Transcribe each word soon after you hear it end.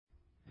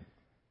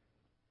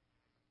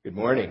Good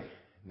morning.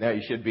 Now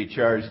you should be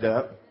charged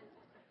up,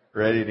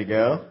 ready to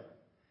go.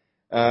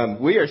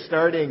 We are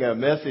starting a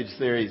message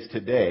series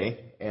today,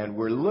 and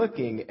we're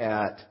looking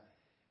at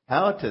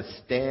how to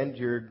stand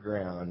your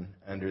ground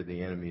under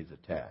the enemy's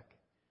attack.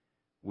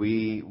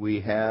 Whenever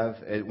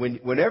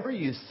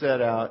you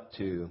set out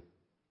to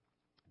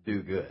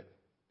do good,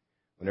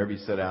 whenever you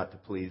set out to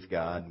please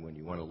God, when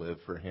you want to live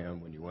for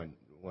Him, when you want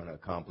to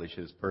accomplish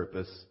His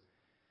purpose,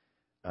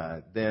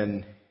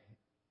 then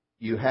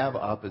you have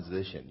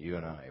opposition. You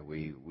and I,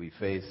 we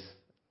face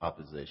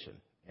opposition.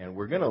 And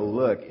we're going to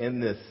look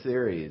in this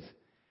series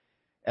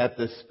at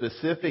the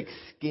specific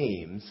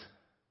schemes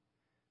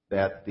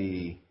that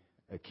the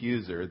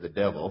accuser, the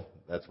devil,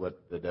 that's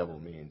what the devil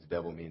means.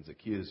 Devil means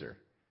accuser.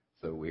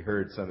 So we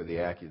heard some of the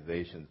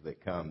accusations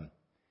that come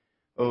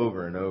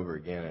over and over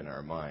again in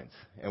our minds.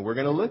 And we're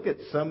going to look at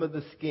some of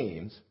the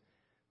schemes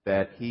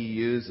that he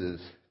uses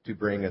to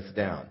bring us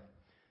down.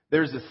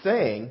 There's a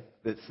saying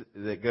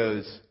that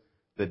goes,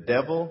 the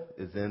devil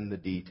is in the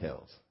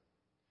details.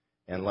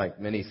 And like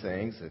many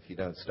sayings, if you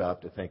don't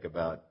stop to think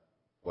about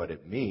what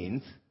it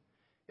means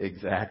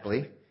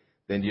exactly,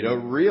 then you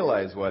don't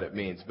realize what it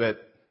means.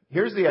 But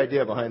here's the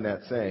idea behind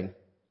that saying.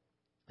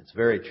 It's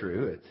very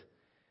true.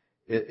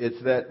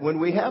 It's that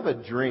when we have a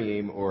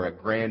dream or a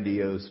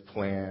grandiose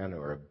plan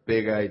or a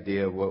big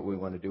idea of what we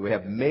want to do, we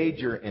have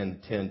major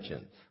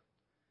intentions.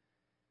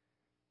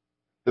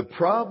 The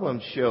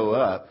problems show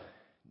up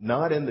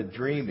not in the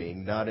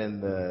dreaming, not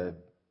in the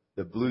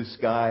blue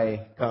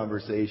sky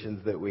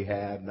conversations that we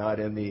have, not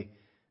in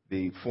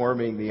the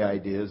forming the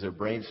ideas or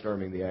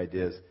brainstorming the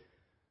ideas.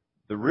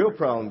 The real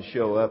problems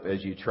show up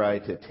as you try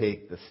to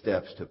take the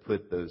steps to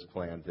put those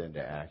plans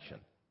into action.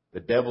 The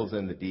devil's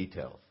in the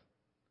details.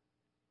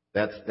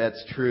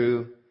 That's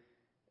true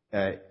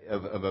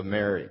of a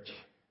marriage.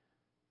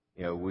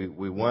 You know,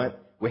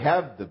 we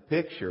have the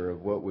picture of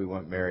what we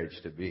want marriage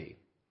to be.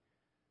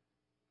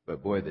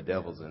 But boy, the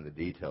devil's in the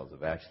details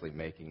of actually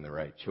making the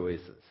right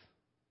choices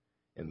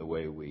in the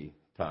way we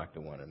talk to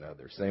one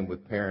another. Same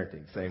with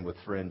parenting, same with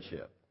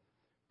friendship,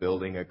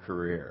 building a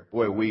career.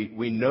 Boy,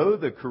 we know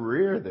the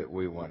career that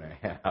we want to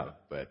have,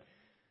 but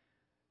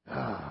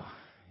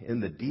in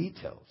the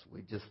details,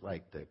 we just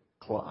like to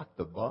clock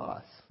the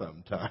boss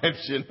sometimes.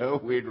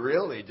 We'd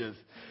really just,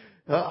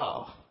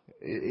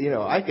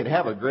 I could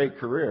have a great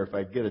career if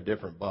I get a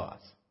different boss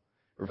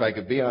or if I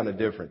could be on a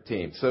different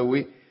team. So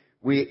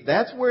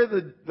that's where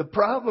the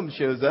problem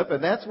shows up,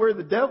 and that's where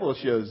the devil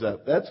shows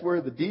up. That's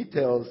where the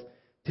details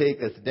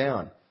take us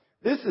down.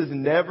 This is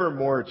never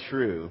more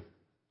true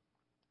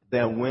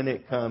than when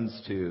it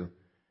comes to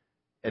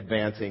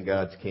advancing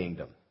God's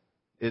kingdom.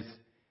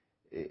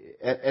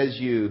 As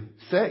you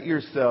set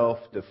yourself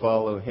to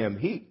follow Him,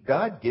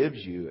 God gives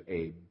you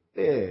a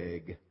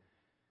big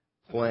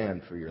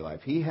plan for your life.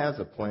 He has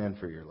a plan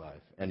for your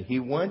life, and He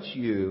wants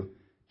you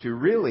to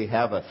really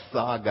have a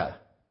saga.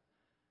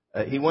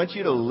 He wants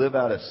you to live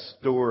out a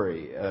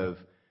story of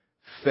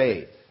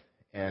faith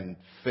and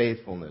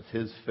faithfulness,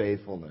 His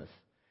faithfulness,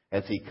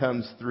 as He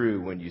comes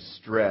through when you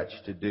stretch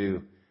to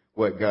do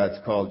what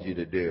God's called you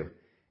to do.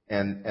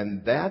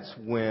 And that's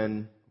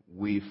when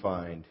we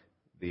find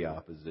the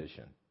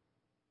opposition.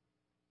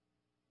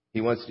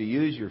 He wants to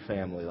use your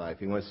family life.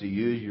 He wants to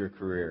use your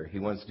career. He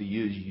wants to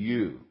use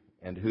you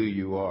and who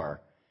you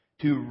are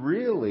to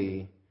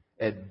really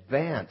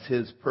advance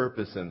His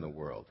purpose in the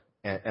world.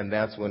 And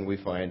that's when we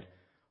find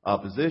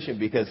opposition,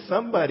 because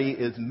somebody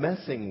is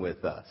messing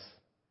with us.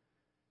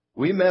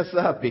 We mess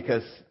up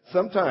because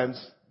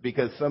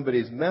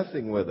somebody's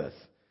messing with us.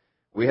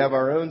 We have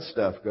our own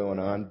stuff going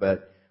on,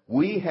 but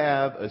we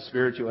have a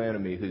spiritual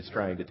enemy who's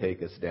trying to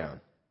take us down.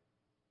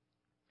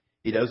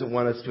 He doesn't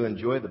want us to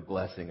enjoy the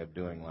blessing of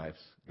doing life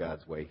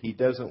God's way. He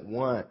doesn't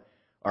want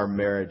our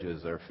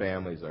marriages, our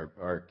families,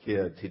 our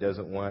kids. He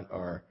doesn't want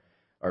our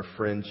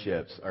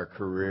friendships, our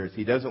careers.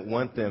 He doesn't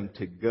want them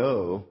to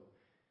go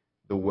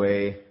the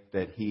way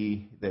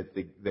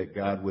that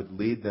God would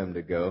lead them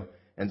to go.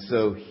 And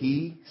so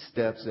He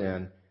steps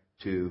in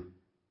to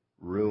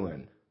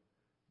ruin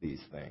these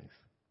things.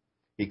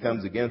 He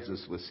comes against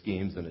us with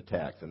schemes and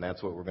attacks, and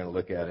that's what we're going to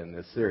look at in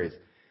this series.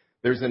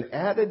 There's an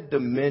added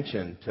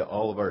dimension to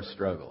all of our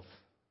struggles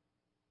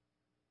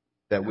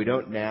that we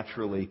don't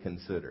naturally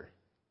consider.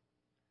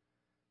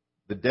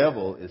 The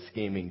devil is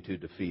scheming to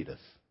defeat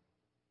us.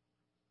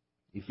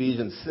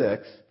 Ephesians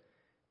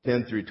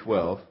 6:10 through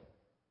 12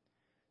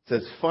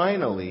 says,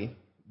 "Finally,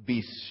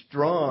 be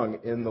strong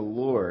in the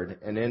Lord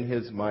and in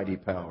His mighty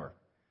power.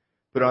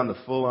 Put on the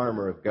full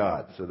armor of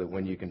God so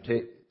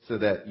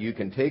that you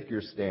can take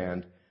your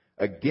stand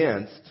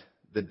against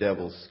the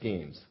devil's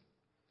schemes.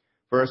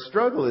 For our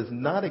struggle is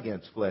not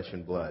against flesh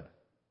and blood,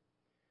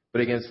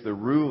 but against the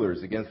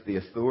rulers, against the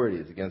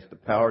authorities, against the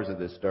powers of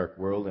this dark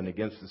world, and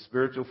against the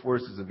spiritual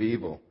forces of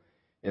evil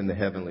in the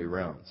heavenly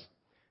realms."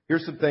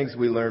 Here's some things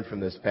we learn from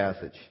this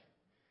passage.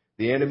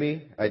 The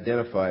enemy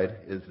identified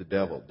is the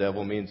devil.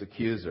 Devil means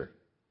accuser.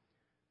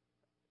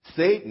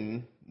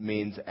 Satan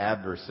means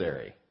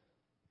adversary.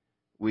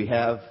 We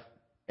have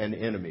an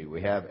enemy.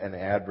 We have an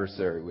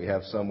adversary. We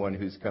have someone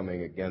who's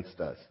coming against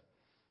us.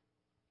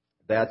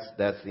 That's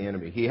the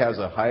enemy. He has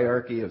a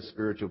hierarchy of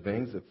spiritual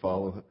beings that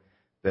follow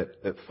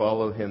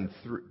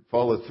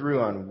through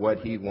on what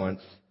he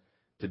wants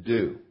to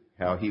do,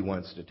 how he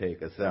wants to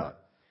take us out.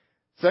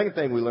 Second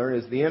thing we learn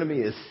is the enemy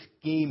is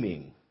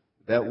scheming.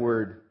 That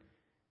word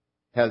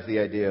has the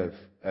idea of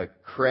a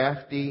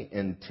crafty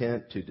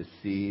intent to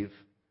deceive,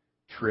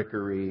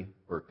 trickery,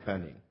 or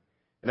cunning.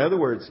 In other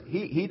words,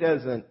 he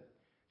doesn't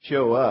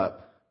show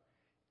up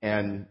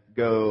and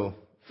go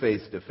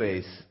face to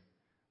face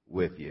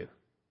with you.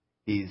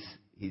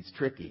 He's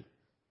tricky.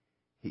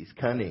 He's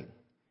cunning.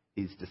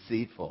 He's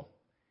deceitful.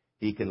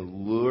 He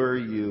can lure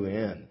you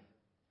in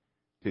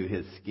to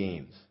his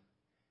schemes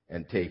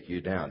and take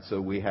you down.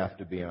 So we have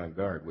to be on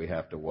guard. We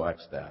have to watch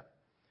that.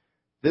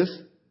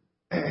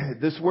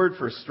 This word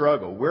for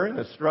struggle, we're in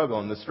a struggle,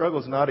 and the struggle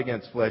is not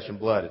against flesh and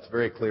blood. It's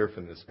very clear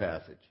from this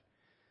passage.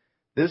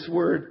 This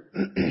word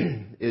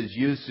is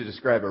used to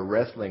describe a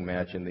wrestling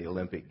match in the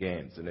Olympic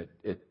Games, and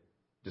it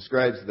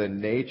describes the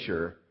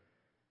nature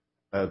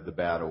of the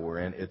battle we're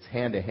in. It's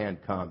hand-to-hand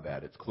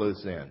combat. It's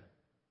close in.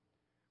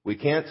 We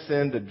can't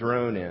send a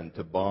drone in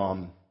to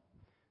bomb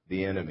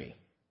the enemy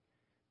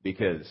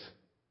because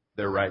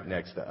they're right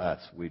next to us.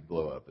 We'd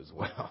blow up as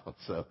well.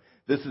 So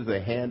this is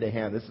a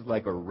hand-to-hand. This is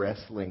like a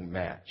wrestling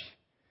match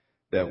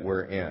that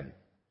we're in.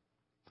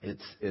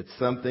 It's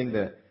something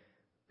that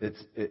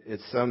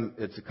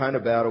it's a kind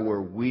of battle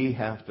where we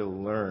have to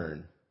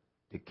learn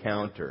to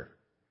counter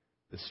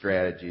the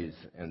strategies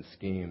and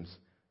schemes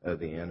of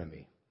the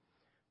enemy.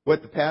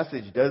 What the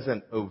passage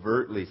doesn't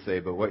overtly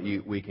say, but what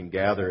we can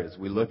gather as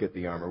we look at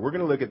the armor. We're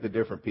going to look at the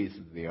different pieces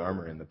of the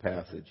armor in the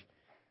passage,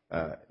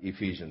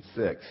 Ephesians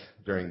 6,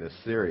 during this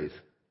series.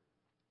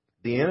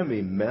 The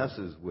enemy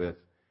messes with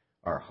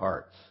our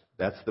hearts.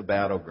 That's the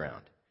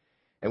battleground.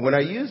 And when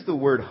I use the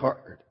word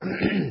heart,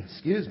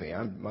 excuse me,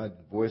 my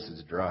voice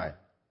is dry.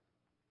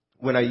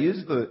 When I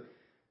use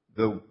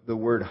the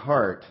word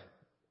heart,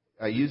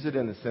 I use it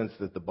in the sense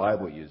that the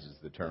Bible uses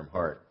the term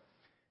heart.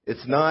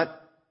 It's not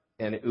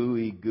an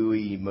ooey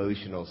gooey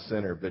emotional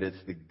center, but it's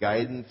the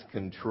guidance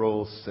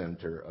control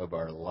center of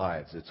our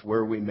lives. It's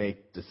where we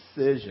make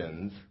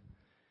decisions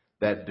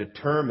that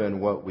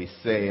determine what we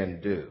say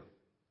and do.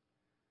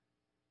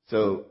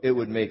 So it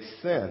would make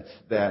sense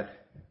that,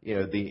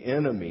 the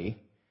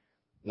enemy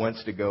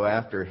wants to go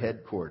after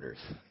headquarters.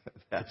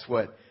 That's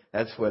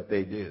what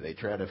they do. They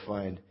try to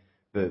find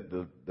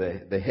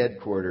the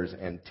headquarters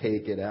and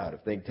take it out.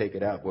 If they can take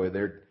it out, boy,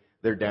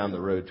 they're down the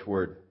road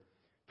toward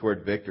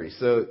victory.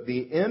 So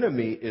the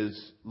enemy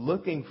is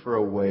looking for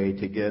a way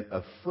to get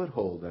a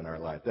foothold in our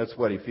life. That's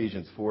what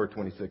Ephesians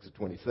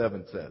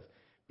 4:26-27 says.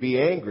 Be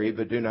angry,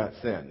 but do not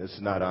sin. This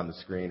is not on the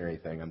screen or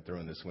anything. I'm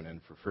throwing this one in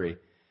for free.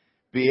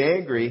 Be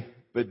angry,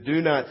 but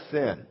do not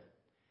sin.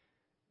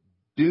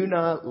 Do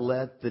not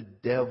let the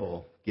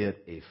devil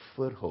get a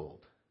foothold.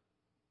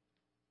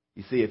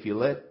 You see, if you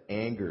let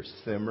anger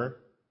simmer,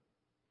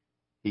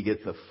 he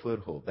gets a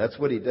foothold. That's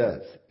what he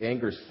does.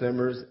 Anger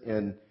simmers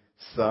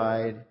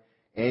inside.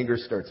 Anger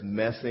starts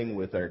messing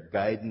with our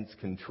guidance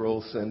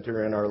control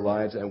center in our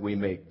lives, and we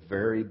make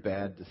very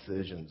bad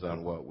decisions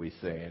on what we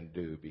say and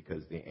do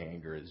because the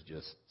anger is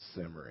just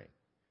simmering.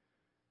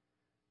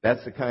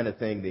 That's the kind of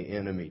thing the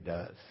enemy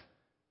does.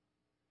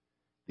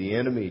 The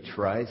enemy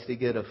tries to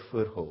get a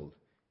foothold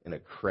in a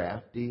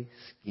crafty,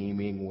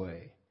 scheming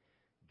way.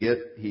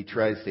 He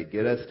tries to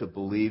get us to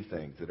believe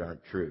things that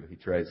aren't true. He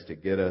tries to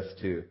get us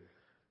to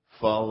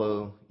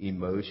follow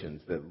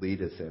emotions that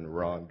lead us in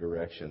wrong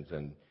directions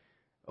and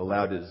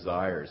allow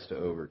desires to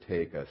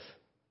overtake us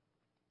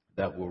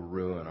that will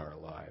ruin our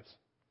lives.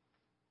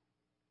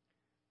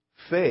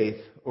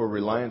 Faith or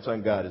reliance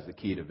on God is the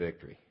key to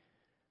victory.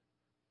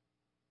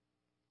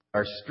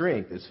 Our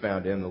strength is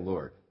found in the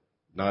Lord,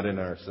 not in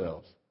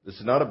ourselves. This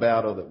is not a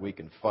battle that we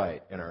can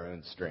fight in our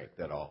own strength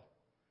at all.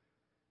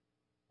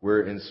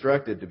 We're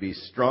instructed to be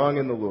strong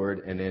in the Lord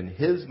and in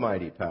His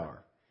mighty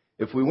power.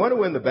 If we want to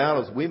win the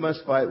battles, we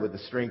must fight with the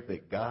strength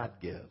that God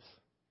gives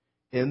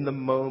in the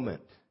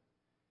moment.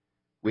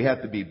 We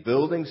have to be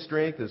building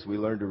strength as we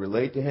learn to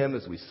relate to Him,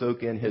 as we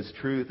soak in His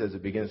truth, as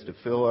it begins to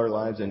fill our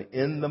lives. And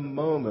in the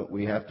moment,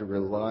 we have to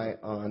rely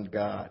on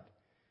God.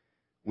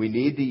 We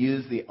need to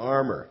use the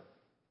armor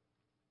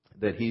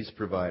that He's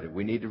provided.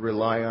 We need to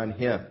rely on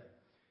Him.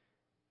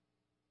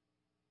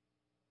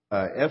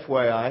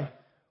 FYI,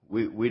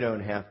 we don't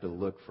have to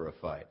look for a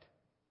fight.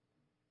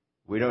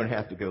 We don't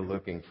have to go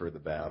looking for the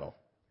battle.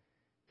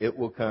 It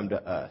will come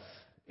to us.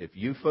 If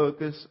you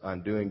focus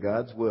on doing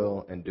God's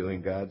will and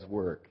doing God's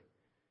work,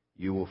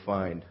 you will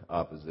find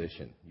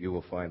opposition. You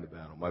will find the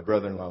battle. My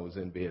brother-in-law was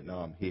in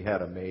Vietnam. He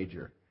had a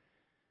major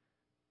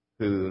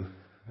who,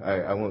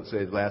 I won't say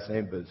his last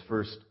name, but his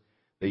first,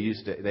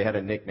 they had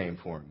a nickname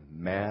for him,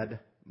 Mad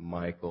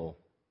Michael,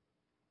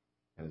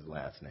 and his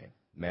last name,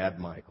 Mad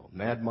Michael.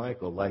 Mad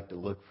Michael liked to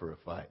look for a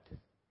fight.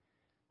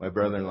 My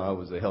brother-in-law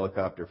was a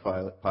helicopter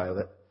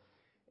pilot,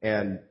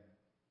 and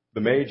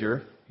the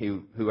major,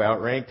 who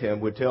outranked him,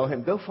 would tell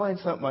him, go find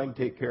something I can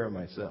take care of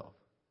myself.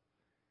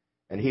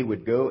 And he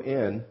would go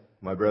in,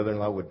 my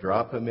brother-in-law would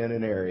drop him in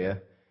an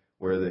area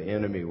where the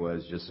enemy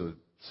was, just a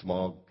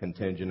small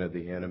contingent of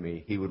the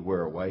enemy. He would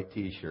wear a white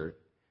T-shirt,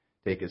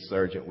 take his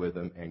sergeant with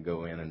him, and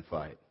go in and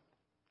fight.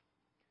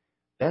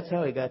 That's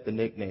how he got the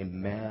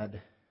nickname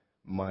Mad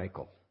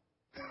Michael.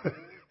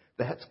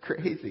 That's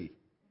crazy.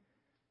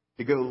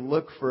 To go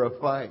look for a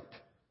fight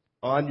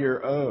on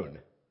your own.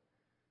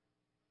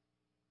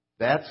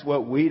 That's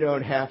what we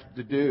don't have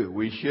to do.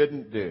 We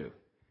shouldn't do.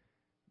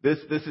 This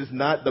is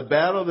not, the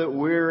battle that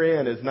we're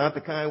in is not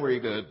the kind where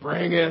you go,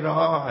 bring it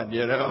on,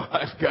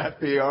 I've got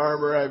the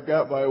armor, I've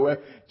got my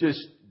weapon, just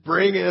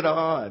bring it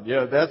on.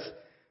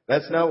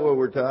 That's not what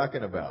we're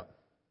talking about.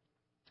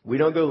 We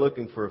don't go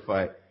looking for a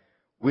fight.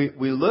 We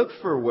look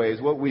for ways,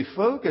 what we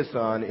focus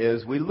on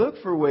is we look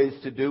for ways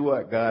to do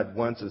what God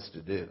wants us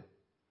to do.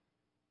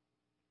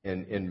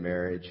 In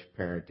marriage,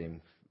 parenting,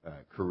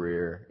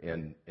 career,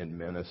 in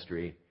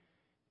ministry,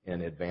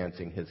 in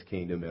advancing His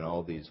kingdom in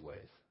all these ways.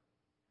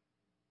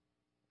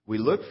 We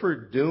look for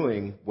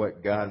doing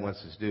what God wants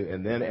us to do,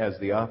 and then as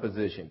the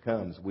opposition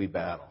comes, we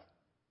battle.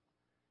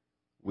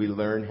 We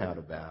learn how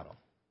to battle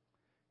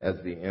as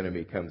the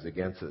enemy comes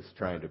against us,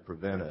 trying to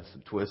prevent us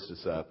and twist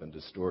us up and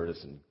distort us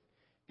and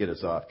get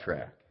us off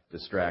track,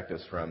 distract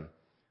us from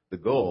the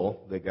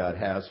goal that God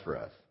has for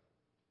us.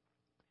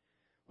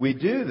 We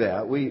do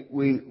that. We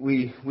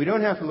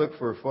don't have to look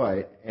for a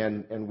fight,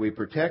 and we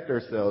protect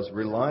ourselves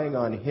relying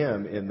on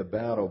Him in the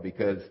battle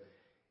because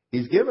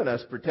He's given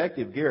us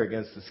protective gear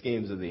against the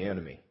schemes of the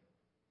enemy.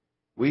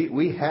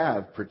 We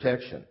have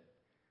protection.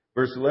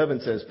 Verse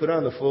 11 says, put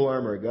on the full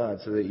armor of God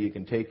so that you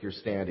can take your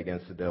stand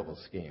against the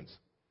devil's schemes.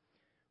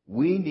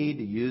 We need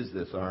to use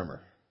this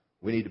armor.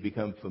 We need to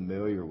become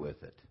familiar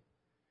with it.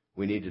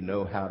 We need to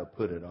know how to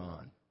put it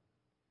on.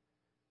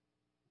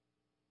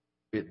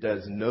 It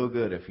does no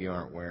good if you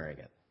aren't wearing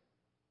it.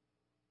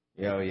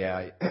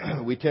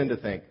 We tend to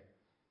think,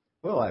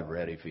 well, I've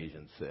read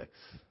Ephesians 6.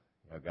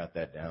 I've got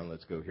that down.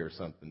 Let's go hear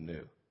something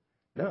new.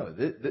 No,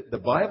 the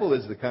Bible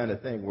is the kind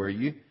of thing where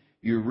you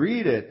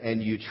read it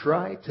and you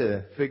try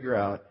to figure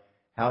out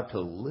how to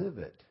live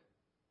it.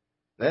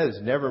 That is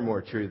never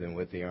more true than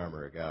with the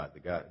armor of God,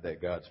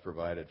 that God's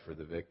provided for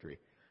the victory.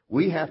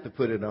 We have to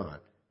put it on.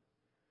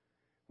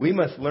 We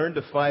must learn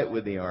to fight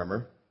with the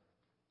armor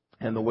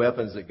and the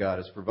weapons that God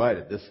has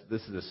provided.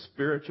 This is a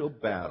spiritual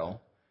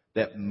battle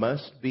that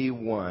must be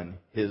won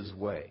His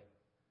way.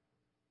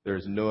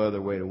 There's no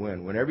other way to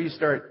win. Whenever you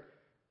start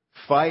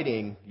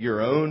fighting in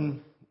your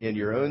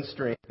own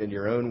strength, in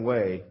your own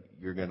way,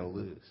 you're going to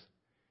lose.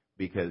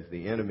 Because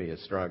the enemy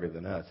is stronger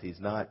than us. He's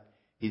not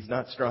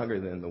stronger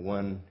than the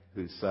one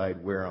whose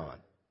side we're on.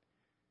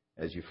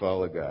 As you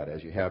follow God,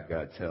 as you have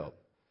God's help.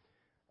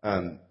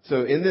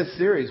 So in this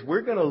series,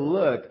 we're going to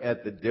look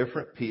at the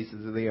different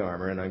pieces of the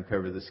armor and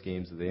uncover the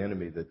schemes of the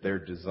enemy that they're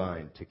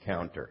designed to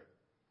counter.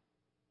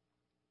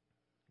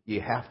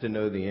 You have to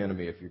know the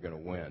enemy if you're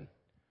going to win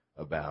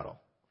a battle.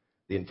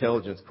 The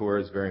intelligence corps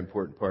is a very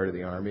important part of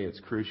the army. It's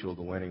crucial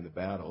to winning the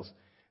battles.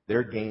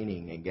 They're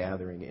gaining and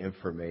gathering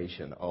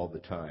information all the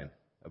time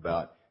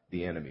about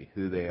the enemy,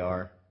 who they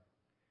are,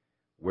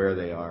 where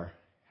they are,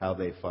 how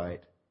they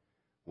fight,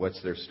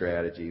 what's their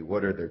strategy,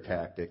 what are their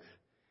tactics.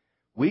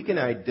 We can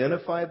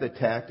identify the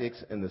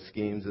tactics and the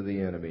schemes of the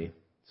enemy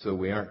so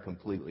we aren't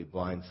completely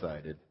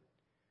blindsided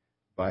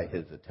by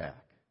his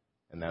attack.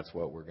 And that's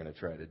what we're going to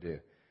try to do.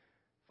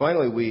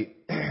 Finally,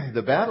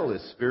 the battle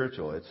is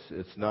spiritual.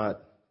 It's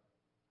not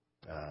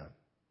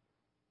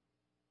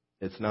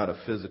a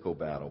physical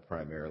battle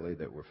primarily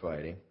that we're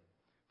fighting.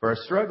 For our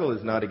struggle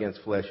is not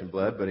against flesh and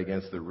blood, but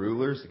against the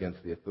rulers,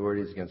 against the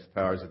authorities, against the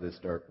powers of this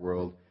dark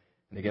world,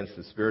 and against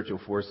the spiritual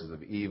forces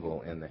of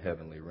evil in the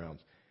heavenly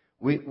realms.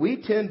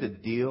 We tend to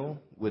deal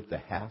with the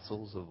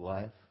hassles of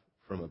life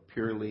from a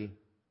purely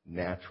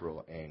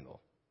natural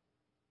angle.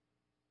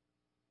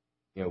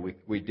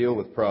 We deal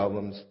with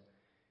problems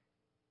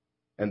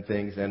and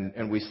things,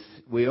 and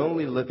we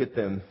only look at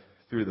them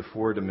through the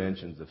four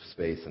dimensions of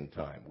space and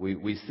time.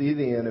 We see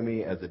the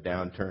enemy as a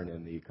downturn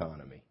in the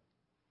economy.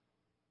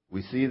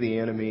 We see the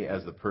enemy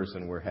as the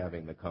person we're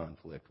having the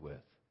conflict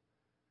with,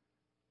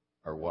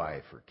 our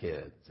wife or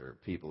kids or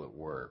people at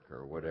work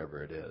or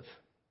whatever it is.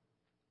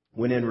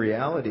 When in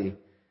reality,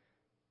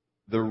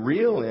 the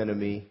real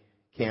enemy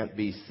can't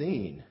be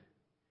seen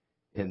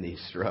in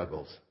these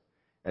struggles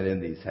and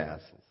in these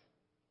hassles.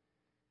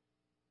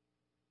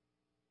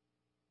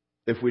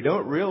 If we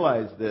don't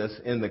realize this,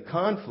 in the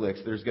conflicts,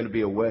 there's going to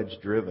be a wedge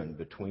driven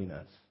between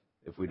us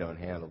if we don't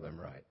handle them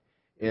right.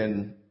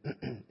 In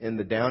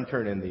the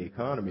downturn in the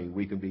economy,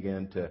 we can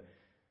begin to,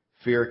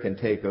 fear can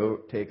take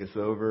us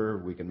over,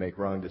 we can make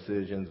wrong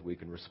decisions, we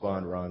can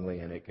respond wrongly,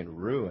 and it can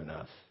ruin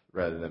us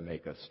rather than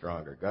make us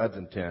stronger. God's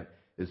intent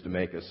is to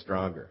make us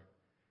stronger.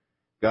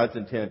 God's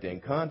intent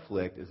in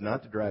conflict is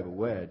not to drive a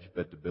wedge,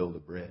 but to build a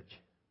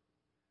bridge.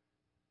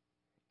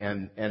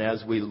 And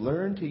as we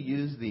learn to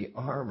use the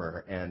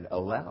armor and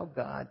allow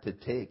God to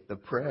take the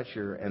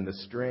pressure and the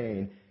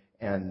strain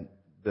and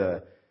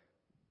the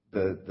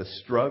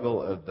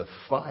struggle of the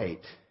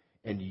fight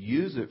and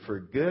use it for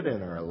good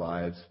in our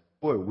lives,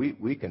 boy,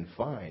 we can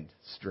find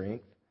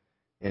strength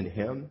in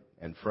Him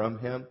and from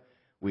Him.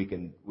 We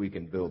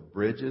can build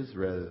bridges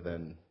rather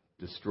than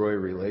destroy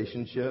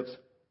relationships.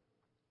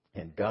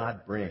 And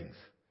God brings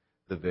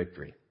the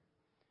victory.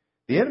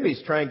 The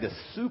enemy's trying to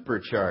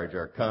supercharge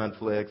our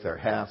conflicts, our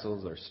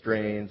hassles, our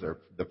strains,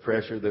 the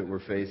pressure that we're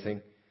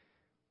facing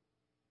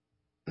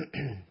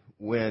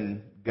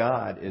when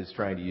God is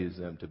trying to use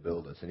them to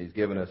build us. And He's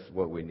given us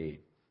what we need.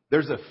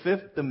 There's a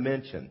fifth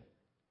dimension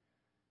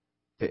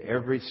to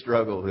every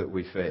struggle that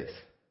we face.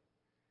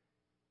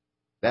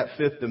 That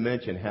fifth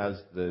dimension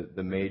has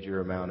the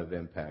major amount of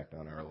impact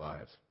on our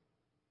lives.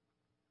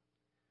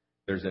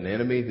 There's an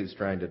enemy who's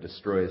trying to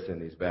destroy us in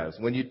these battles.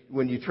 When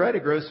you try to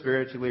grow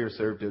spiritually or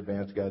serve to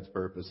advance God's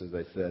purpose, as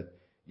I said,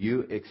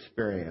 you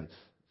experience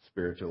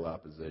spiritual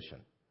opposition.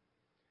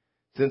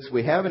 Since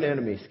we have an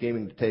enemy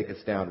scheming to take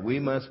us down, we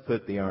must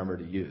put the armor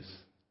to use.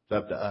 It's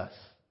up to us.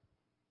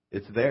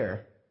 It's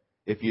there.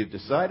 If you've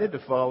decided to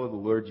follow the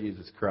Lord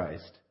Jesus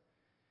Christ,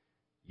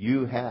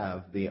 you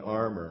have the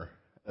armor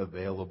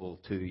available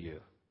to you.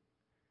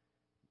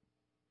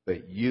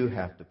 But you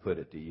have to put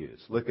it to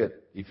use. Look at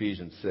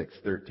Ephesians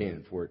 6:13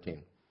 and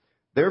 14.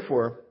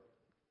 Therefore,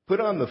 put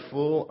on the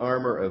full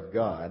armor of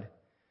God,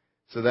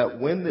 so that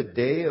when the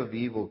day of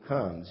evil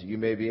comes, you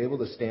may be able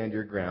to stand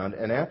your ground,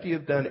 and after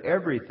you've done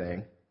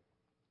everything,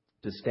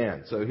 to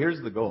stand. So here's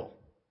the goal.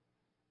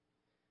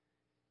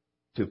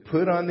 To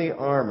put on the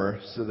armor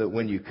so that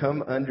when you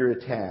come under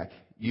attack,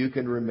 you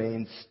can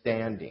remain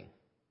standing.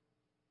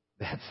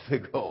 That's the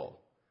goal.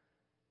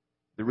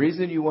 The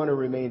reason you want to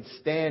remain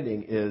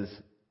standing is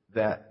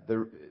that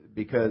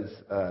because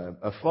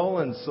a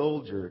fallen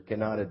soldier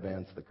cannot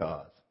advance the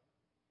cause.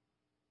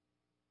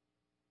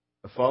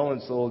 A fallen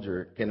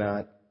soldier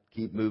cannot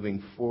keep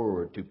moving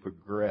forward to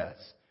progress,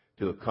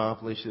 to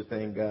accomplish the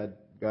thing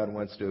God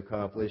wants to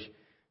accomplish,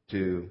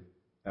 to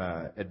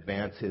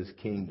advance His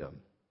kingdom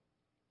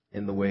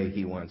in the way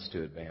He wants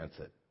to advance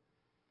it.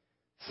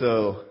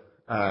 So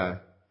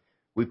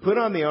we put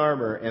on the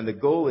armor, and the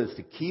goal is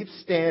to keep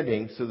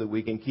standing so that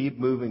we can keep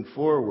moving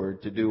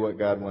forward to do what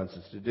God wants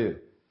us to do.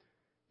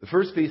 The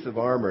first piece of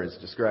armor is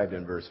described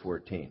in verse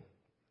 14.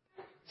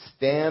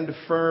 Stand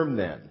firm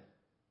then,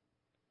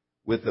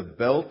 with the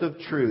belt of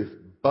truth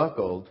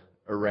buckled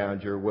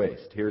around your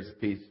waist. Here's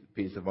a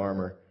piece of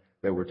armor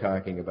that we're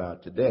talking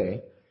about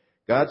today.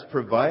 God's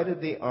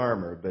provided the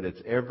armor, but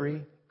it's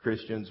every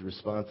Christian's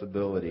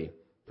responsibility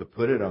to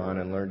put it on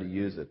and learn to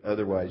use it.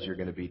 Otherwise, you're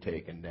going to be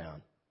taken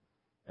down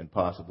and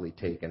possibly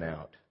taken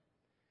out.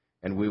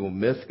 And we will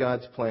miss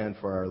God's plan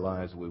for our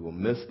lives. We will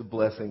miss the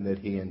blessing that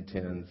He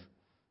intends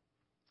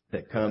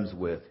that comes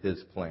with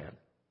His plan.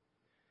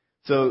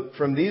 So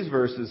from these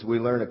verses, we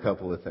learn a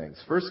couple of things.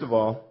 First of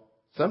all,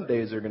 some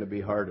days are going to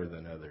be harder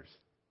than others.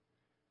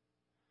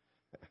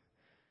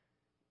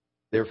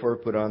 Therefore,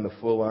 put on the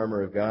full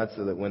armor of God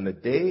so that when the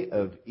day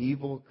of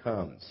evil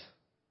comes,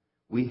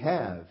 we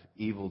have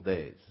evil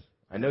days.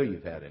 I know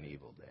you've had an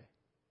evil day.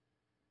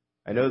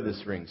 I know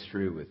this rings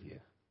true with you.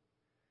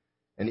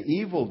 An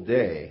evil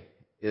day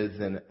is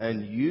an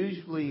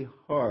unusually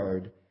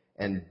hard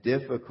and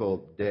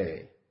difficult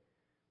day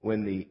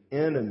when the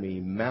enemy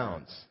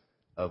mounts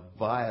a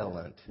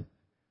violent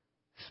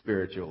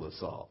spiritual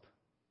assault.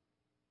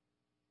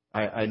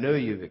 I know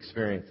you've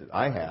experienced it.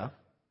 I have.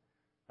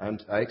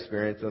 I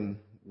experience them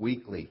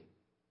weekly.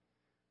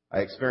 I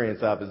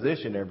experience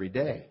opposition every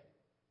day.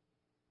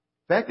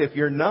 In fact, if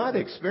you're not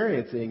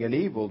experiencing an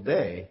evil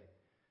day,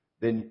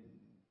 then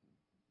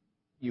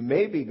you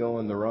may be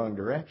going the wrong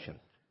direction,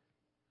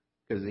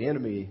 because the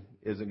enemy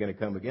isn't going to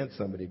come against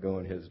somebody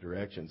going his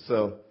direction.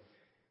 So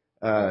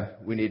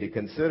we need to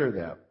consider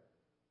that.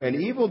 An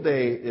evil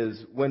day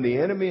is when the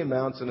enemy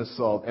mounts an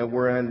assault and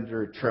we're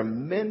under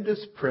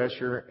tremendous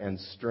pressure and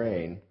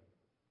strain,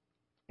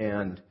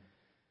 and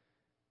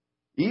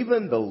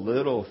even the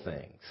little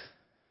things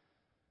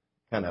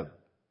kind of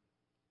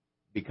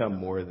become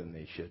more than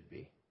they should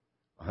be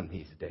on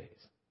these days.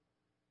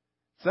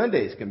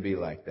 Sundays can be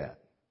like that.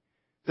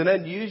 It's an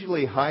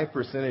unusually high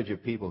percentage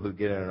of people who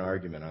get in an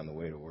argument on the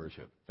way to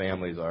worship.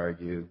 Families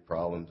argue,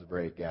 problems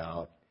break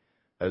out,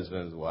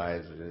 husbands,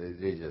 wives,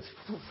 it's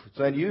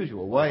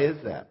unusual. Why is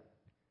that?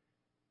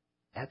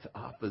 That's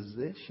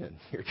opposition.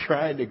 You're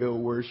trying to go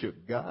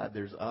worship God.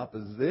 There's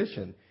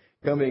opposition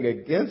coming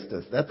against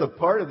us. That's a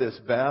part of this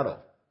battle.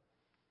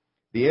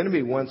 The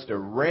enemy wants to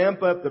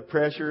ramp up the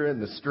pressure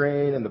and the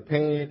strain and the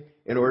pain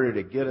in order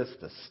to get us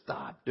to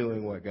stop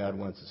doing what God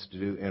wants us to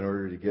do, in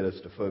order to get us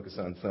to focus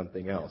on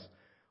something else.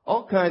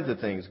 All kinds of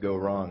things go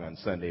wrong on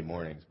Sunday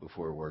mornings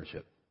before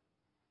worship.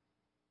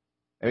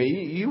 I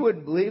mean, you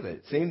wouldn't believe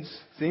it.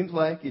 Seems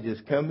like you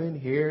just come in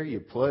here, you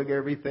plug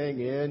everything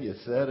in, you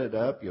set it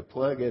up, you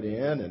plug it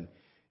in, and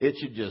it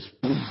should just,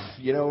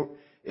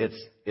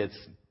 it's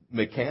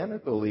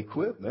mechanical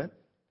equipment.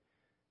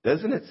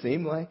 Doesn't it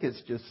seem like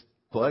it's just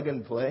plug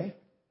and play?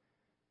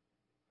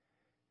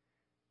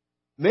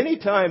 Many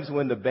times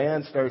when the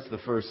band starts the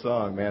first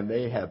song, man,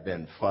 they have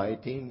been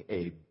fighting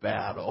a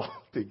battle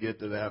to get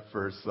to that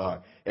first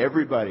song.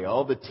 Everybody,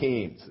 all the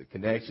teams, the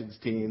connections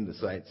team, the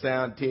sight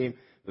sound team,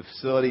 the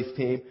facilities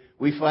team,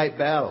 we fight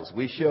battles.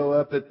 We show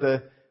up at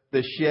the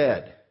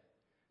shed.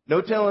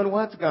 No telling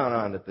what's gone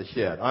on at the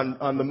shed.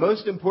 On the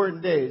most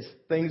important days,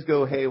 things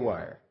go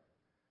haywire.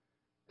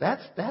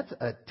 That's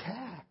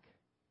attack.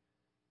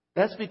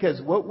 That's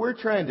because what we're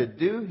trying to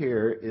do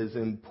here is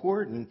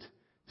important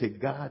to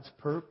God's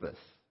purpose.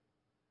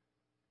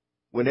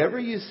 Whenever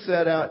you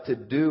set out to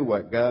do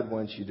what God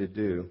wants you to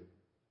do,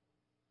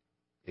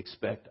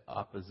 expect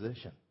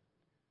opposition.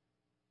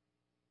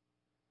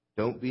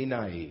 Don't be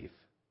naive.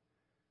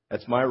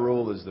 That's my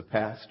role as the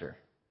pastor,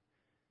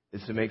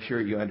 is to make sure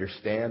you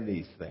understand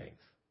these things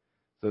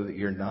so that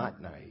you're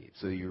not naive,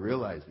 so that you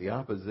realize the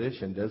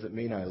opposition doesn't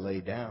mean I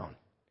lay down.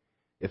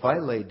 If I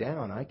lay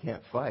down, I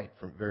can't fight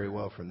very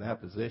well from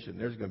that position.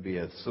 There's going to be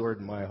a sword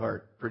in my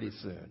heart pretty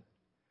soon.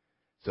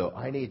 So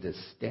I need to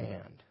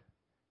stand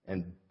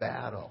and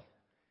battle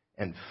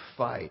and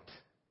fight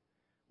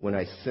when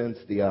I sense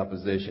the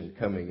opposition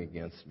coming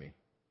against me.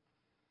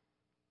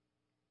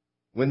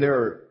 When there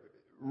are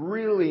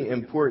really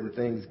important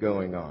things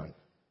going on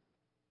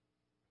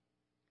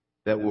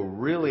that will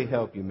really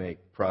help you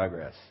make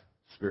progress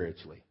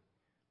spiritually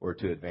or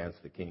to advance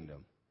the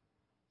kingdom,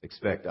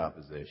 expect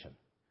opposition.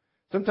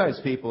 Sometimes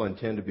people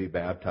intend to be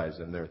baptized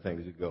and there are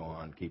things that go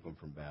on keep them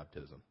from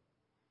baptism.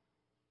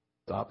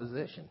 It's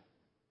opposition.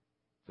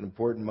 It's an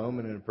important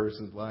moment in a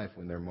person's life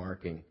when they're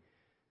marking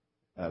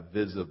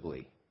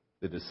visibly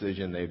the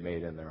decision they've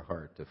made in their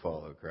heart to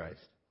follow Christ.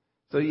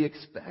 So you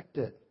expect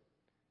it.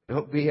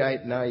 Don't be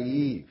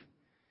naive.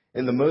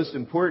 In the most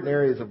important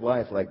areas of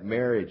life like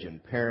marriage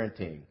and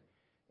parenting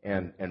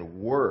and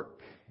work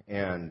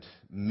and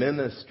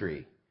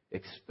ministry,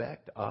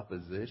 expect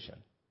opposition.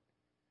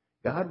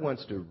 God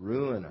wants to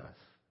ruin us.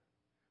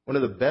 One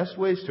of the best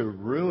ways to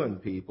ruin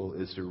people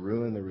is to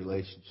ruin the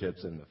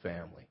relationships in the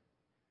family.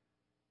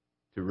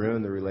 To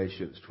ruin the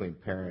relationships between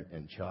parent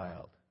and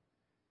child.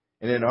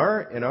 And in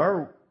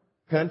our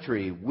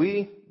country,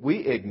 we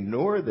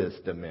ignore this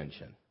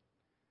dimension.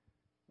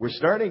 We're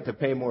starting to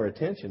pay more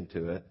attention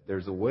to it.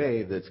 There's a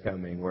wave that's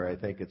coming where I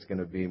think it's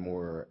going to be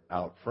more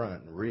out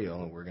front and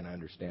real, and we're going to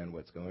understand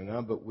what's going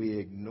on. But we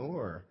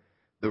ignore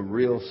the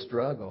real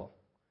struggle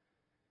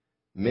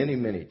many,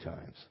 many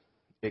times.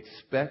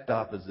 Expect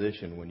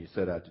opposition when you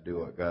set out to do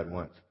what God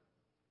wants.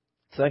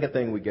 Second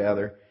thing we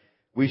gather,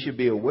 we should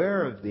be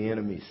aware of the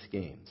enemy's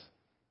schemes.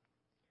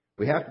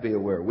 We have to be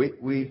aware.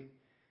 We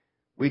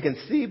can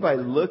see by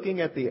looking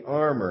at the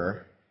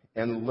armor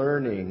and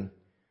learning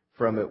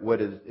from it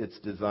what it's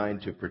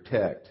designed to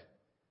protect.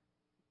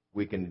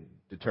 We can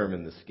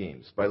determine the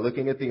schemes. By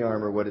looking at the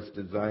armor, what it's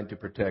designed to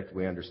protect,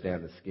 we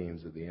understand the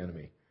schemes of the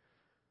enemy.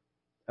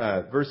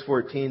 Verse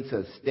 14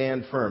 says,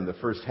 stand firm, the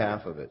first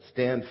half of it.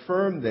 Stand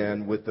firm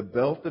then with the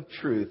belt of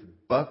truth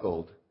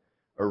buckled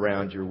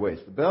around your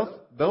waist. The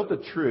belt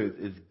of truth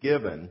is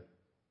given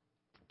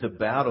to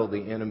battle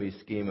the enemy's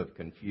scheme of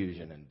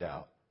confusion and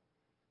doubt.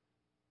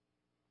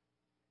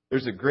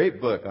 There's a great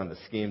book on the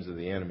schemes of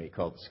the enemy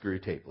called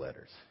Screwtape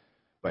Letters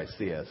by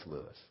C.S.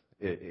 Lewis.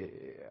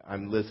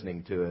 I'm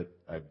listening to it.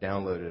 I've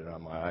downloaded it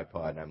on my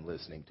iPod and I'm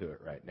listening to it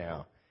right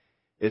now.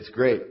 It's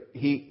great.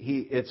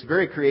 It's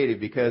very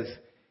creative because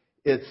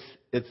it's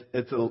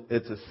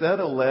a set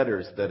of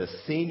letters that a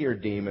senior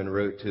demon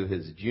wrote to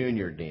his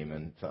junior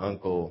demon, to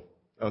Uncle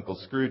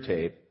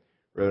Screwtape,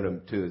 wrote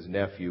them to his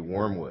nephew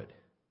Wormwood.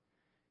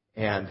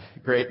 And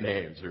great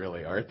names,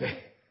 really, aren't they?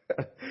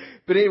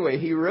 But anyway,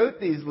 he wrote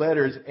these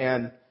letters,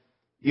 and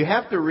you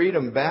have to read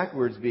them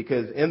backwards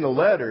because in the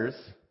letters,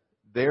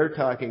 they're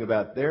talking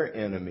about their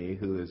enemy,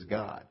 who is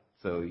God.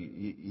 So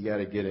you got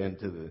to get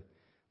into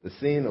the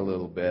scene a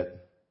little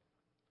bit.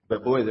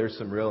 But boy, there's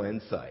some real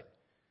insight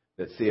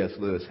that C.S.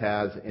 Lewis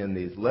has in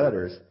these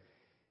letters.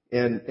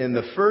 In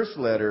the first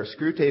letter,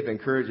 Screwtape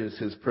encourages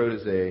his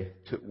protege,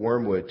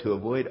 Wormwood, to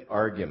avoid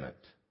argument.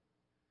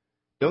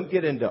 Don't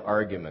get into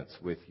arguments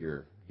with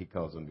he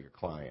calls them your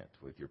client,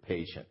 with your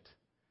patient.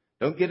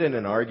 Don't get in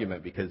an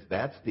argument because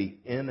that's the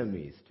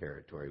enemy's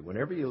territory.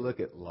 Whenever you look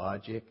at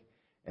logic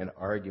and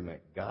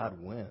argument,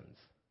 God wins.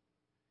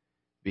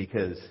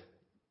 Because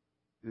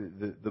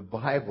the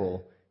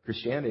Bible,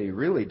 Christianity,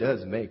 really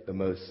does make the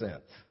most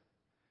sense.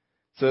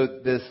 So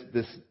this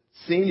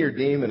senior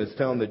demon is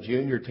telling the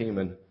junior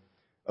demon,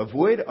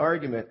 avoid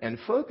argument and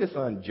focus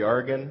on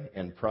jargon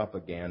and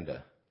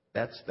propaganda.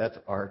 That's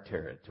our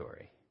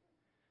territory.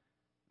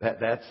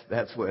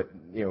 That's what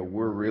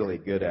we're really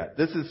good at.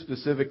 This is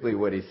specifically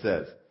what he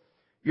says.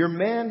 Your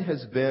man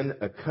has been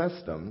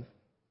accustomed,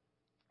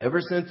 ever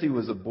since he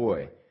was a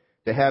boy,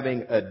 to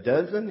having a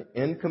dozen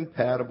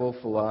incompatible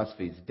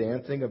philosophies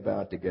dancing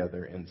about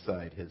together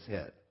inside his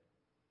head.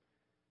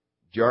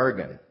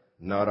 Jargon,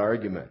 not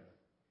argument,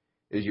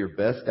 is your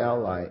best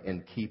ally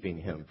in keeping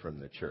him from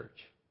the church.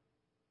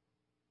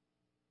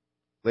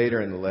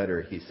 Later in the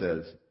letter, he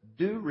says,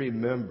 do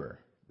remember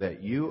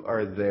that you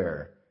are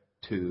there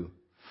to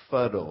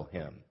fuddle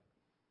him.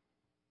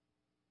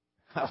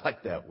 I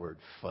like that word,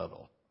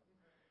 fuddle.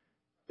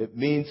 It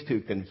means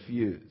to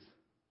confuse.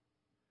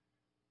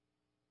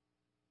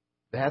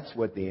 That's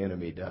what the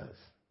enemy does.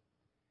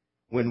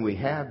 When we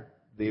have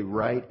the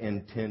right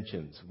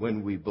intentions,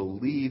 when we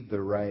believe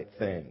the right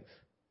things,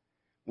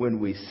 when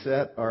we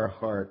set our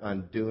heart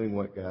on doing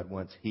what God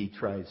wants, he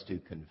tries to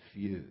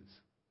confuse.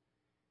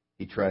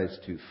 He tries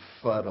to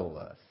fuddle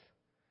us.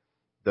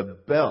 The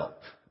belt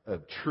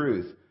of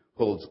truth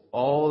holds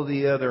all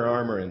the other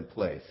armor in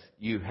place.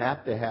 You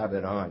have to have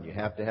it on. You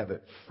have to have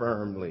it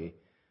firmly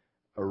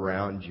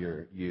around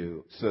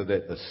you so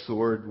that the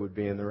sword would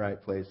be in the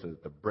right place, so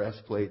that the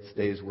breastplate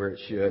stays where it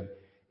should.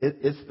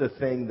 It's the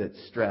thing that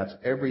straps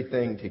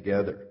everything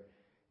together.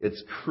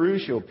 It's a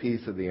crucial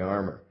piece of the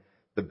armor.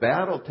 The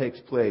battle takes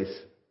place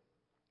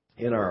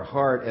in our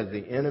heart as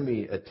the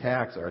enemy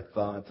attacks our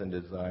thoughts and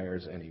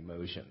desires and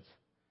emotions.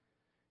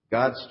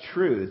 God's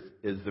truth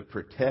is the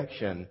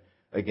protection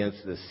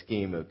against the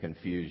scheme of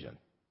confusion.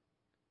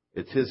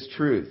 It's his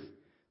truth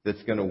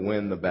that's going to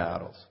win the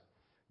battles.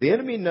 The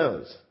enemy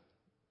knows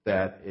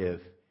that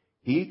if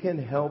he can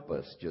help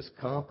us just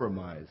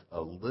compromise a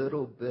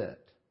little bit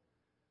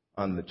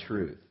on the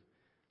truth,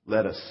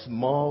 let a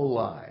small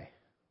lie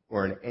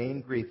or an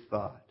angry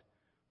thought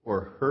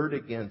or hurt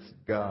against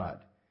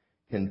God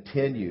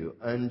continue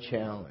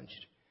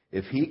unchallenged.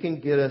 If he can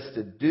get us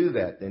to do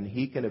that, then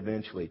he can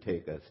eventually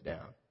take us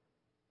down.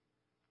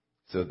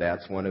 So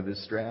that's one of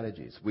his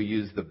strategies. We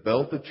use the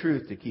belt of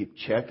truth to keep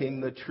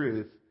checking the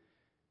truth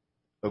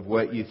of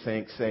what you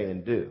think, say,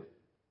 and do,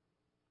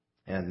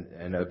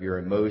 and of your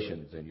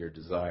emotions and your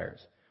desires.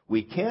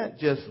 We can't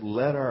just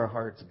let our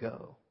hearts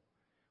go.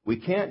 We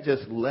can't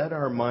just let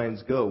our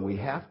minds go. We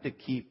have to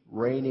keep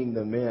reining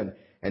them in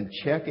and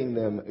checking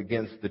them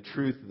against the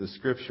truth of the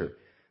Scripture.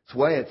 That's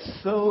why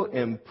it's so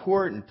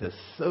important to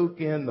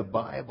soak in the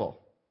Bible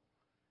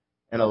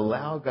and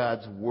allow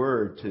God's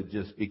Word to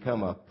just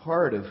become a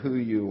part of who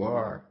you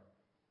are.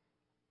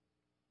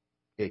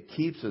 It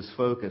keeps us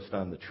focused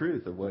on the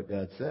truth of what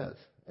God says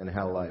and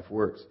how life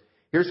works.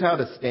 Here's how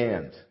to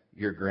stand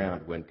your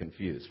ground when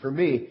confused. For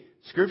me,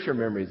 Scripture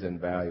memory is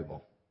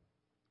invaluable.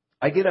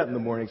 I get up in the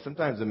morning.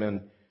 Sometimes I'm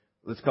in,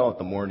 let's call it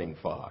the morning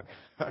fog.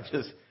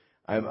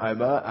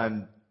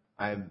 I'm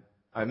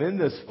in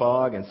this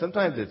fog, and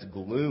sometimes it's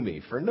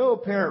gloomy for no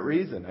apparent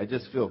reason. I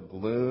just feel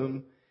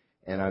gloom,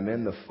 and I'm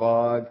in the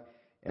fog,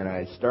 and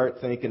I start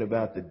thinking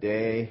about the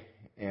day,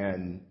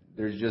 and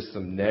there's just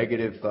some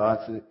negative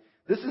thoughts.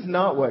 This is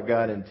not what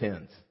God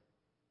intends.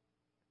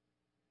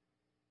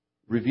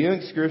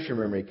 Reviewing Scripture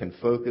memory can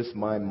focus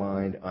my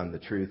mind on the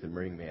truth and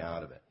bring me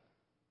out of it.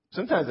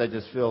 Sometimes I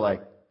just feel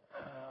like,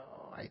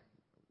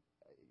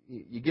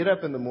 you get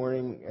up in the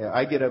morning,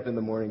 I get up in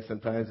the morning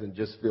sometimes and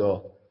just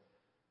feel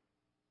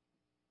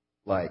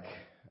like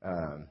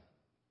I'm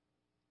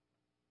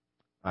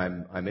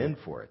in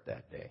for it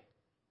that day.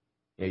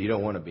 You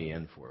don't want to be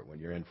in for it. When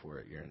you're in for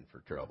it, you're in for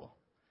trouble.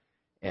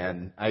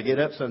 And I get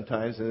up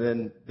sometimes,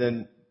 and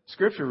then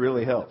Scripture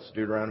really helps.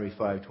 Deuteronomy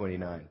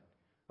 5:29.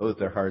 Oh, that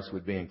their hearts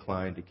would be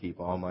inclined to keep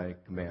all my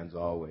commands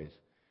always,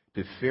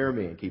 to fear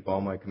me and keep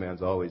all my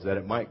commands always, that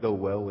it might go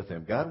well with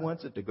them. God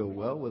wants it to go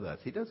well with us.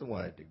 He doesn't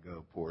want it to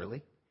go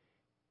poorly.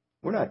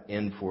 We're not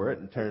in for it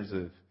in terms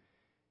of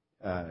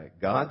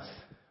God's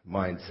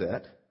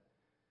mindset.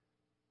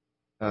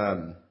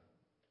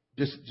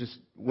 Just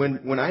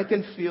when I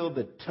can feel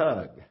the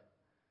tug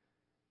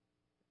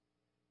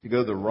to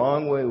go the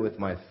wrong way with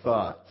my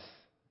thoughts,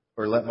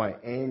 or let my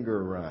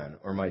anger run,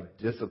 or my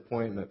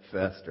disappointment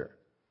fester,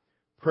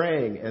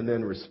 praying and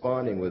then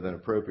responding with an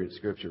appropriate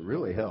Scripture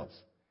really helps.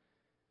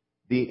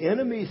 The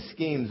enemy's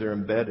schemes are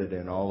embedded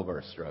in all of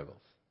our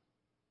struggles.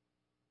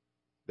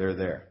 They're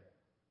there.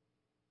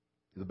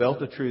 The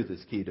belt of truth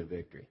is key to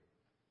victory.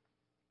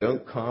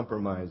 Don't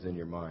compromise in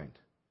your mind.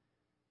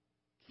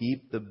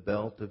 Keep the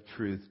belt of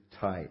truth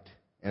tight.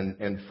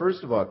 And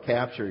first of all,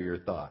 capture your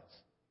thoughts.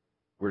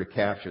 We're to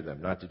capture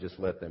them, not to just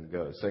let them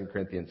go. 2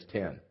 Corinthians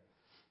 10.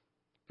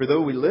 For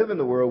though we live in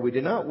the world, we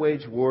do not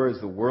wage war as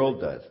the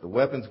world does. The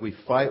weapons we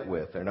fight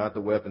with are not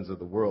the weapons of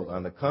the world.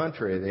 On the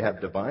contrary, they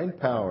have divine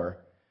power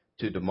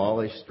to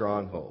demolish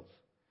strongholds.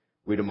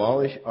 We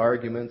demolish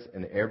arguments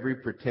and every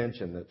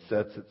pretension that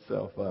sets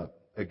itself up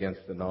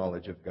against the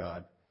knowledge of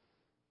God.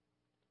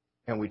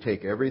 And we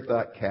take every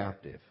thought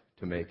captive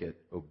to make it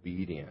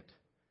obedient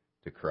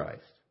to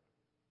Christ.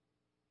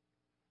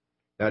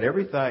 Not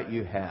every thought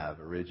you have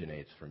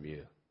originates from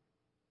you.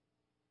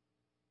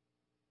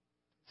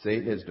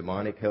 Satan has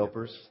demonic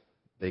helpers.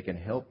 They can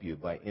help you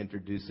by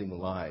introducing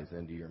lies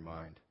into your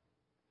mind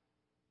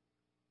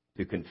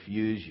to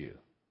confuse you,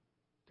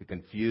 to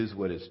confuse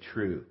what is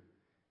true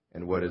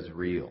and what is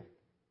real.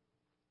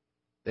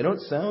 They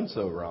don't sound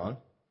so wrong.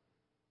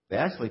 They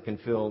actually can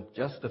feel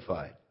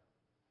justified.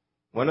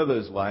 One of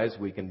those lies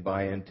we can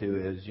buy into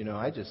is,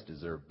 I just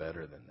deserve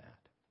better than that.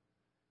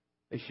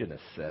 They shouldn't have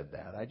said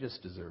that. I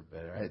just deserve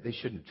better. They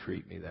shouldn't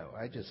treat me that way.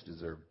 I just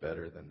deserve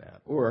better than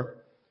that. Or,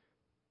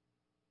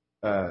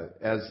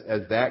 as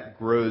that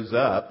grows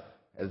up,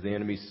 as the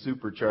enemy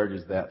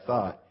supercharges that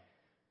thought,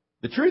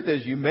 The truth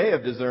is, you may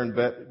have deserved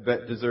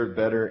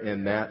better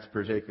in that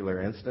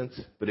particular instance,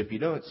 but if you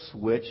don't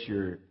switch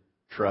your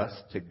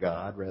trust to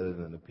God rather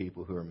than the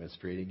people who are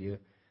mistreating you,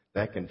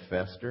 that can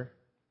fester,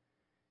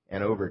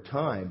 and over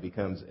time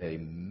becomes a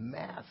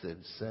massive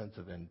sense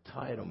of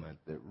entitlement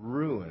that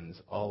ruins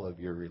all of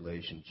your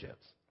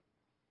relationships.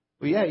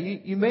 Well, yeah,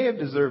 you may have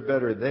deserved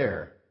better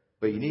there,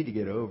 but you need to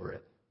get over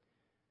it.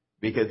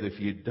 Because if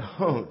you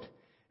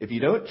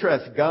don't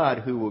trust God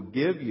who will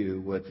give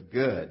you what's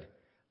good,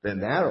 then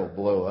that'll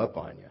blow up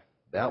on you.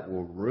 That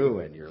will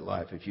ruin your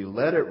life. If you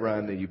let it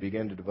run, then you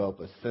begin to develop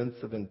a sense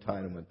of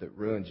entitlement that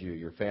ruins you,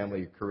 your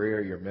family, your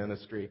career, your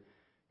ministry,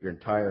 your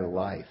entire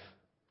life.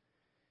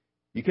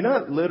 You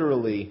cannot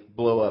literally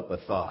blow up a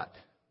thought.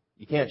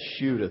 You can't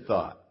shoot a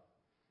thought.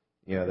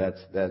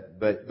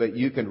 But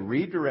you can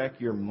redirect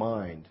your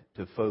mind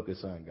to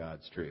focus on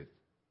God's truth.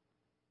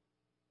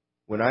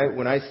 When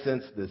I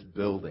sense this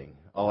building,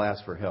 I'll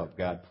ask for help.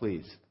 God,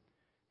 please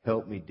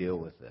help me deal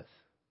with this.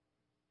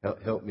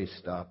 Help me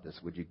stop this.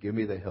 Would you give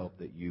me the help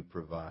that you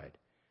provide?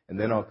 And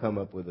then I'll come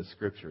up with a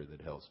scripture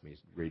that helps me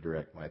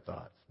redirect my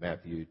thoughts.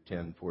 Matthew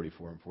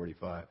 10:44 and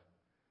 45.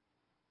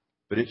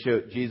 But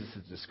Jesus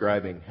is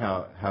describing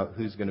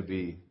who's going to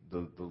be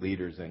the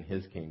leaders in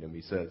his kingdom.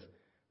 He says,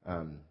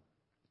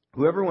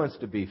 whoever wants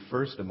to be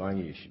first among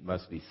you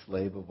must be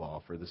slave of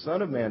all. For the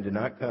Son of Man did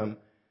not come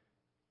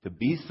to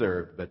be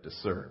served, but to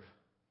serve,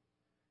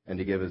 and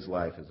to give his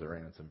life as a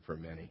ransom for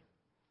many.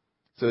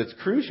 So it's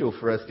crucial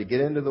for us to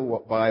get into the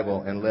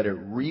Bible and let it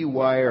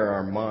rewire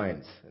our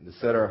minds and to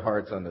set our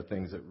hearts on the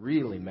things that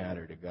really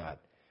matter to God.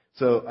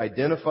 So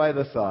identify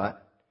the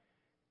thought,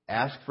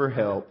 ask for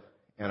help,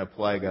 and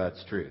apply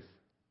God's truth.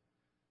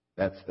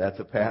 That's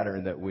a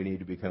pattern that we need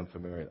to become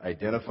familiar with.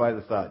 Identify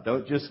the thought.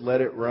 Don't just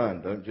let it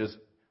run. Don't just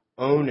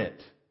own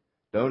it.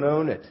 Don't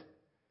own it.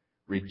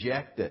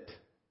 Reject it.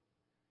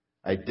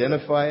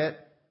 Identify it,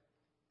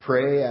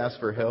 pray, ask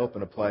for help,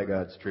 and apply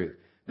God's truth.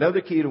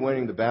 Another key to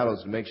winning the battle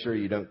is to make sure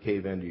you don't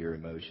cave into your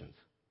emotions.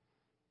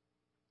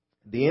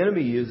 The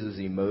enemy uses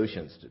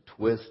emotions to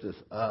twist us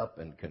up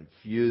and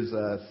confuse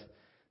us.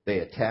 They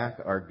attack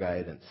our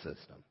guidance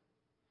system.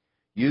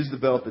 Use the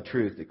belt of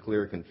truth to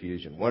clear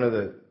confusion. One of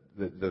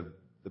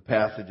the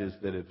passages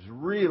that has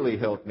really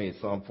helped me,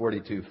 Psalm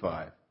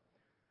 42:5.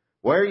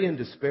 Why are you in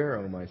despair,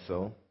 O my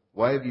soul?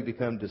 Why have you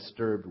become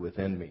disturbed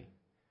within me?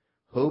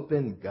 Hope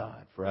in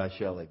God, for I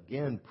shall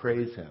again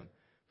praise him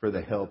for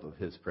the help of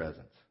his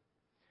presence.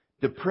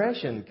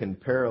 Depression can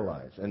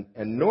paralyze.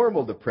 And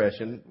normal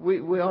depression,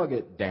 we all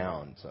get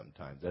down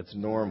sometimes. That's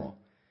normal.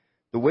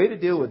 The way to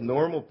deal with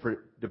normal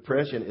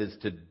depression is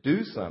to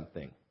do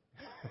something.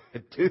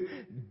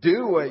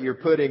 Do what you're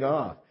putting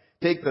off.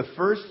 Take the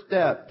first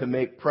step to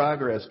make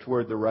progress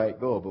toward the right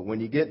goal. But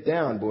when you get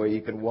down, boy,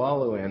 you can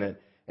wallow in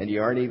it and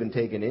you aren't even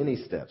taking any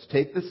steps.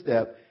 Take the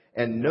step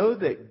and know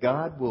that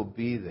God will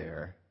be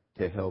there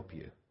to help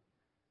you.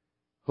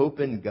 Hope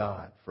in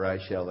God, for I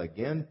shall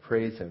again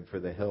praise him for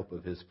the help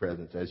of his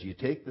presence. As you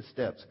take the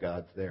steps,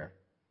 God's there.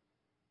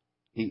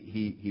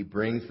 He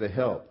brings the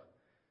help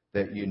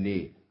that you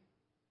need.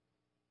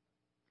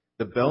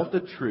 The belt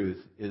of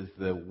truth is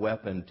the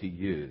weapon to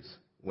use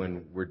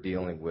when we're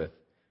dealing with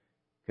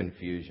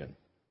confusion.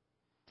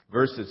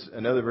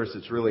 Another verse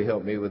that's really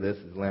helped me with this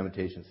is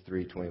Lamentations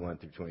 3:21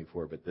 through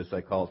 24. But this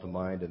I call to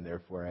mind, and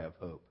therefore I have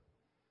hope.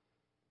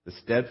 The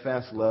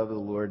steadfast love of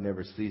the Lord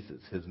never ceases.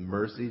 His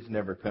mercies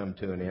never come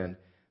to an end.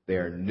 They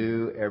are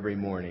new every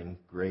morning.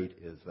 Great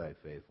is thy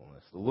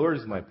faithfulness. The Lord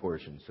is my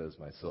portion, says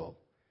my soul.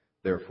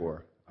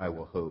 Therefore, I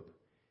will hope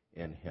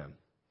in him.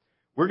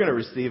 We're going to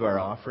receive our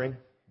offering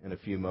in a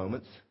few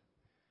moments.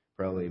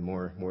 Probably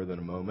more than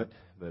a moment,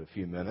 but a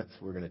few minutes.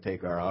 We're going to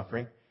take our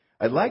offering.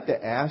 I'd like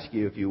to ask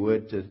you, if you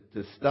would,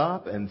 to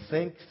stop and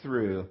think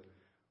through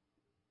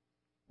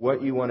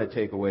what you want to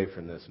take away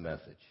from this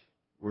message.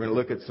 We're going to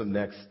look at some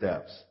next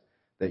steps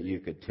that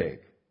you could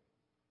take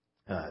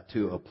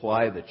to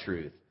apply the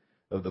truth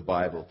of the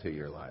Bible to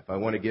your life. I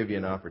want to give you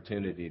an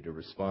opportunity to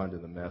respond to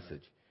the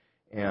message.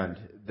 And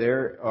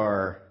there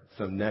are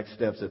some next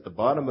steps at the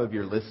bottom of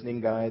your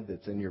listening guide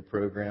that's in your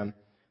program.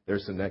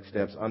 There's some next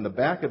steps. On the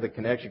back of the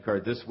connection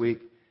card this week,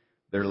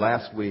 they're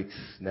last week's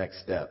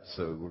next steps.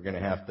 So we're going to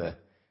have to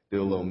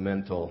do a little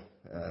mental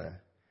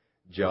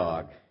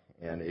jog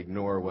and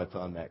ignore what's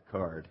on that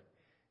card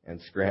and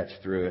scratch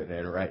through it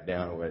and write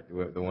down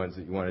what the ones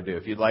that you want to do.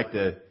 If you'd like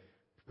to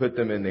put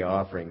them in the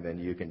offering, then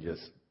you can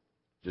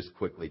just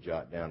quickly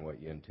jot down what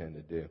you intend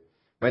to do.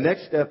 My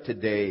next step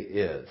today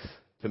is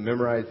to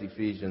memorize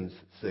Ephesians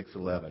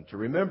 6:11, to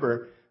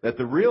remember that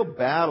the real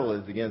battle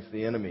is against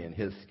the enemy and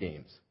his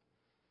schemes.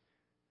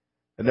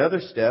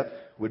 Another step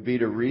would be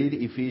to read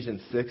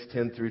Ephesians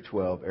 6:10 through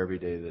 12 every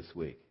day this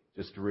week,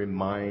 just to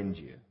remind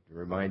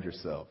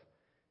yourself,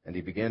 and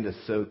to begin to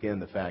soak in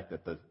the fact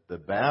that the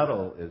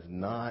battle is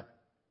not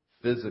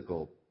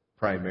physical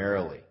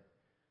primarily.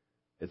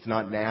 It's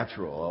not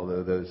natural,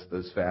 although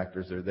those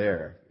factors are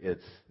there.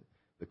 It's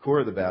the core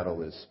of the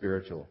battle is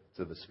spiritual, it's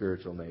of a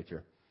spiritual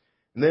nature.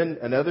 And then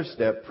another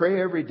step, pray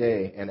every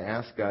day and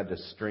ask God to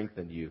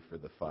strengthen you for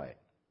the fight.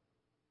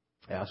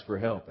 Ask for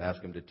help.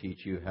 Ask Him to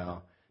teach you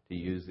how to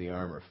use the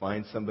armor.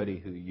 Find somebody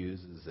who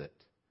uses it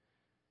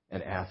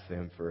and ask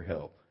them for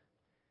help.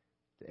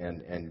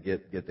 And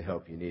get the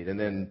help you need. And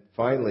then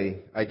finally,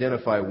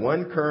 identify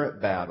one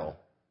current battle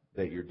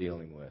that you're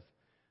dealing with.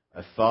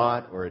 A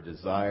thought or a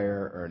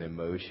desire or an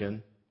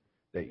emotion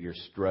that you're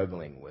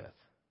struggling with,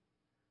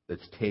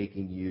 that's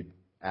taking you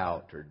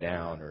out or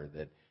down, or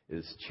that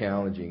is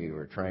challenging you,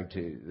 or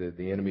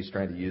the enemy's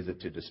trying to use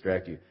it to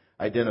distract you.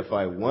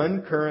 Identify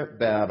one current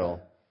battle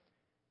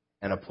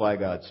and apply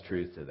God's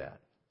truth to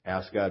that.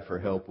 Ask God for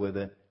help with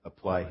it.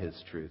 Apply His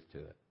truth to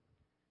it.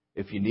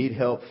 If you need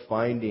help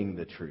finding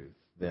the truth,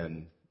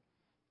 then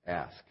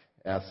ask.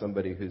 Ask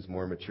somebody who's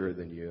more mature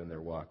than you in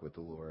their walk with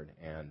the Lord,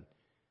 and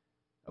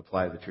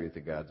apply the truth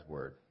of God's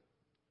Word.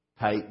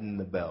 Tighten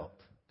the belt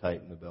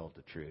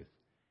of truth,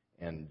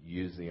 and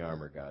use the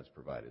armor God's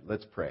provided.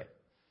 Let's pray.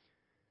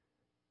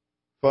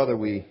 Father,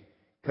 we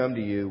come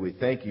to you. We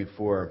thank you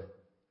for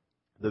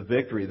the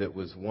victory that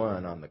was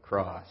won on the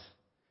cross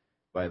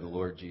by the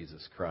Lord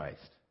Jesus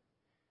Christ.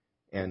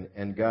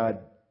 And God,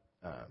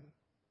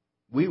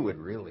 we would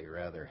really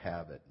rather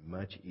have it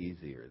much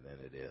easier than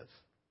it is.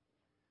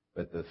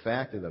 But the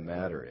fact of the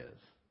matter is,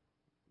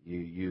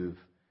 you've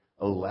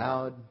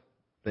allowed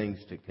things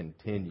to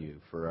continue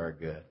for our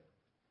good.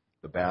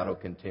 The battle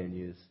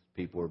continues.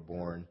 People are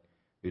born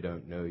who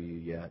don't know you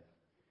yet.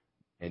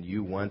 And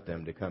you want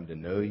them to come to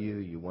know you.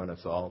 You want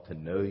us all to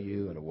know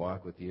you and to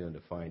walk with you and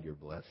to find your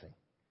blessing.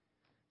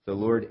 So,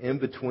 Lord, in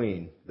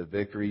between the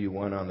victory you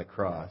won on the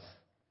cross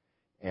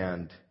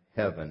and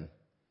heaven,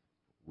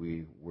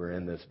 we're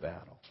in this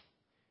battle.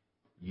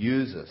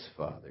 Use us,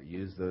 Father.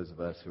 Use those of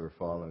us who are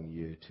following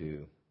you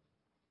to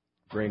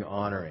bring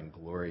honor and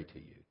glory to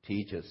you.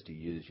 Teach us to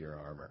use your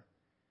armor.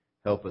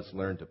 Help us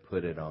learn to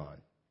put it on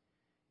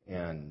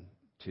and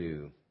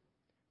to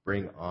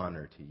bring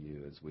honor to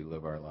you as we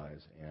live our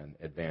lives and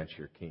advance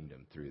your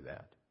kingdom through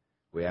that.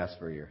 We ask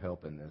for your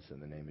help in this in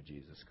the name of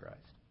Jesus Christ.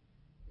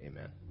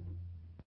 Amen.